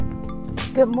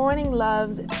Good morning,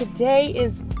 loves. Today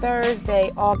is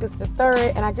Thursday, August the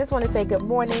 3rd, and I just want to say good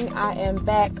morning. I am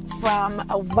back from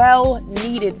a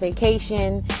well-needed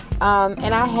vacation,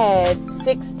 and I had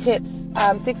six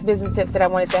business tips that I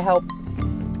wanted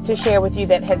to share with you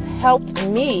that has helped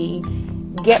me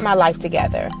get my life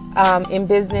together in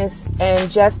business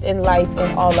and just in life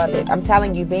and all of it. I'm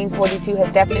telling you, being 42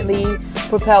 has definitely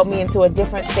propelled me into a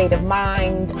different state of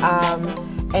mind,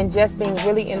 and just being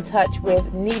really in touch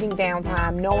with needing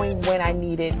downtime, knowing when I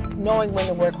need it, knowing when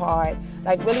to work hard,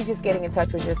 like really just getting in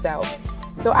touch with yourself.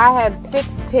 So I have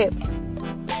 6 tips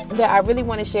that I really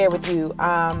want to share with you.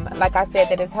 Like I said,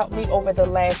 that has helped me over the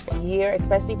last year,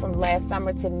 especially from last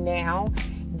summer to now,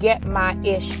 get my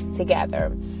ish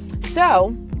together.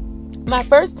 So my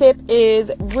first tip is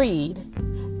read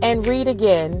and read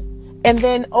again. And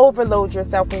then overload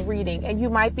yourself with reading. And you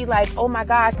might be like, oh my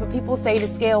gosh, but people say to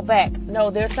scale back. No,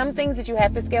 there's some things that you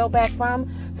have to scale back from.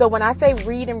 So when I say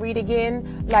read and read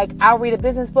again, like I'll read a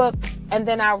business book, and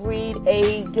then I'll read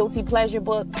a guilty pleasure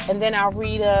book, and then I'll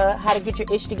read a how to get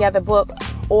your ish together book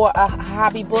or a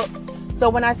hobby book. So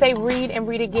when I say read and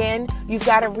read again, you've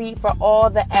got to read for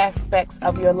all the aspects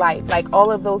of your life, like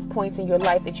all of those points in your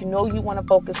life that you know you want to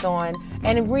focus on.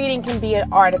 And reading can be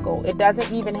an article. It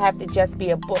doesn't even have to just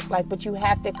be a book, but you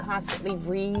have to constantly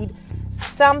read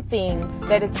something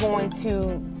that is going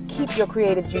to keep your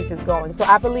creative juices going. So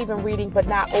I believe in reading, but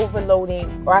not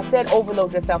overloading, or I said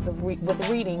overload yourself with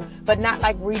reading, but not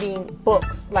like reading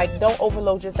books. Like don't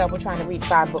overload yourself with trying to read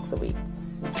 5 books a week.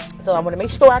 So I want to make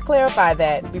sure I clarify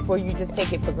that before you just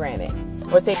take it for granted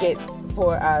or take it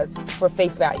for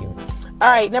face value. All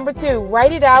right, number 2,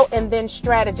 write it out and then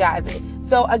strategize it.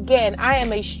 So again, I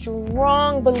am a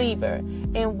strong believer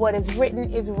in what is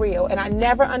written is real. And I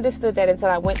never understood that until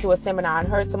I went to a seminar and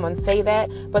heard someone say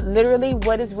that. But literally,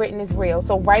 what is written is real.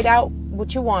 So write out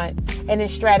what you want and then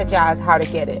strategize how to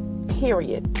get it,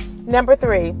 period. Number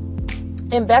 3,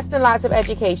 invest in lots of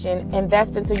education.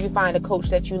 Invest until you find a coach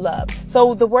that you love.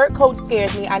 So the word coach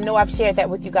scares me. I know I've shared that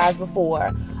with you guys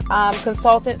before.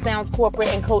 Consultant sounds corporate,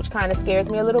 and coach kind of scares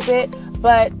me a little bit.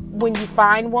 But when you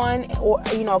find one, or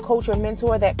a coach or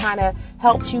mentor that kind of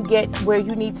helps you get where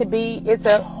you need to be, it's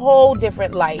a whole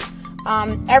different light.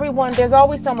 There's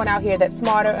always someone out here that's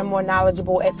smarter and more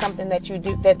knowledgeable at something that you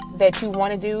do, that you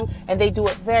want to do, and they do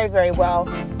it very, very well.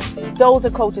 Those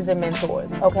are coaches and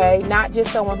mentors, okay? Not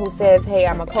just someone who says, hey,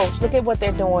 I'm a coach. Look at what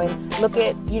they're doing. Look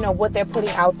at, what they're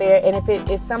putting out there. And if it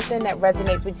is something that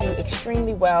resonates with you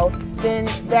extremely well, then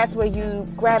that's where you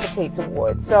gravitate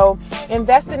towards. So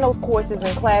invest in those courses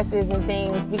and classes and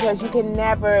things, because you can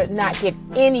never not get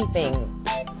anything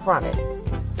from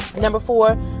it. Number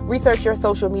 4, research your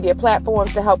social media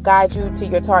platforms to help guide you to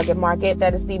your target market.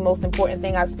 That is the most important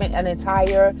thing. I've spent an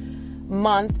entire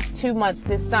 2 months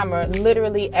this summer,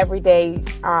 literally every day,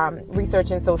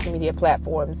 researching social media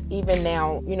platforms. Even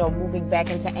now, moving back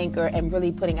into Anchor and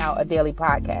really putting out a daily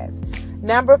podcast.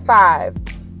 Number 5,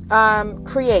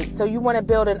 create. So you want to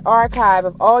build an archive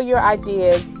of all your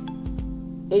ideas.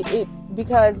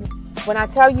 Because when I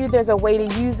tell you there's a way to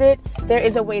use it, there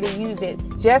is a way to use it.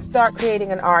 Just start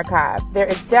creating an archive. There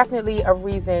is definitely a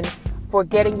reason for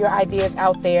getting your ideas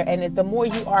out there. And the more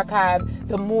you archive,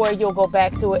 the more you'll go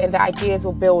back to it, and the ideas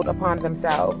will build upon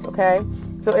themselves, okay?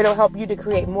 So it'll help you to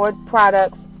create more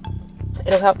products.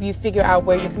 It'll help you figure out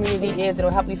where your community is. It'll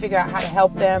help you figure out how to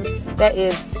help them. That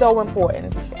is so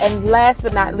important. And last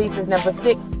but not least is number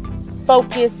 6,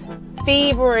 focus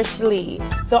feverishly.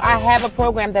 So I have a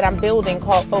program that I'm building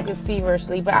called Focus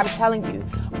Feverishly, but I'm telling you,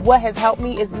 what has helped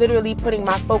me is literally putting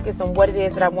my focus on what it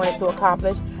is that I wanted to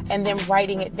accomplish and then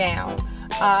writing it down.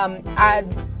 I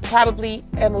probably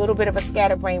am a little bit of a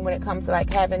scatterbrain when it comes to like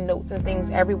having notes and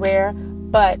things everywhere,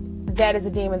 but that is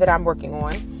a demon that I'm working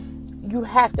on. You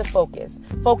have to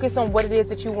focus on what it is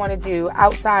that you want to do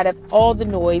outside of all the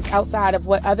noise, outside of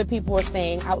what other people are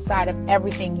saying, outside of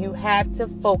everything. You have to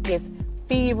focus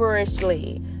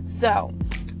feverishly. So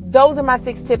those are my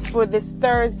 6 tips for this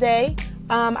Thursday.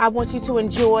 I want you to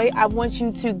enjoy. I want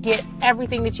you to get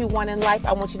everything that you want in life.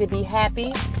 I want you to be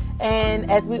happy. And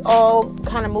as we all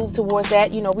kind of move towards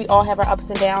that, we all have our ups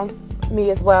and downs, me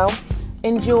as well.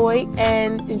 Enjoy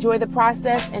the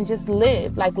process and just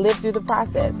live through the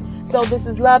process. So this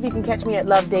is Love. You can catch me at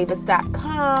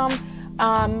lovedavis.com.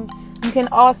 You can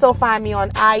also find me on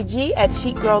IG at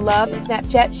Chic Girl Love,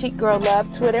 Snapchat Chic Girl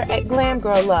Love, Twitter at Glam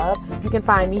Girl Love. You can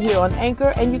find me here on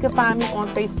Anchor, and you can find me on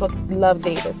Facebook, Love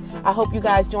Davis. I hope you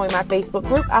guys join my Facebook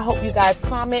group. I hope you guys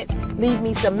comment, leave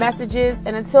me some messages,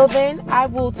 and until then, I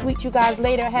will tweet you guys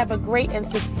later. Have a great and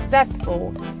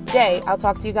successful day. I'll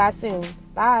talk to you guys soon.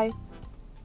 Bye.